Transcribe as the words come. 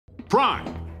Prime.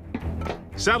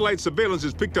 Satellite surveillance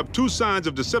has picked up 2 signs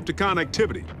of Decepticon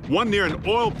activity. One near an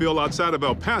oil field outside of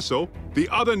El Paso, the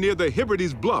other near the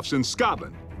Hebrides Bluffs in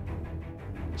Scotland.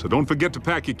 So don't forget to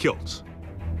pack your kilts.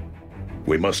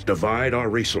 We must divide our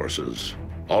resources.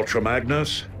 Ultra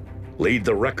Magnus, lead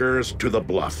the wreckers to the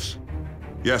bluffs.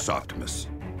 Yes, Optimus.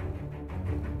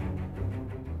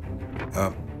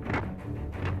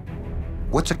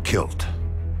 What's a kilt?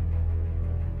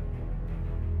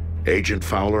 Agent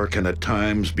Fowler can at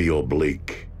times be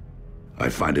oblique. I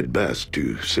find it best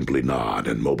to simply nod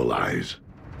and mobilize.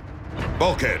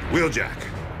 Bulkhead, Wheeljack.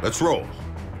 Let's roll.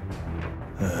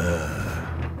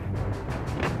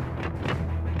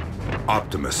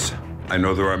 Optimus, I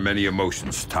know there are many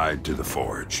emotions tied to the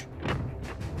Forge.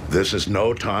 This is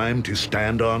no time to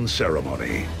stand on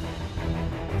ceremony.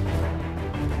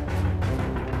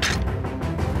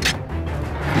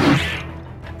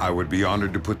 I would be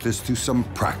honored to put this to some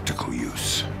practical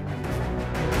use.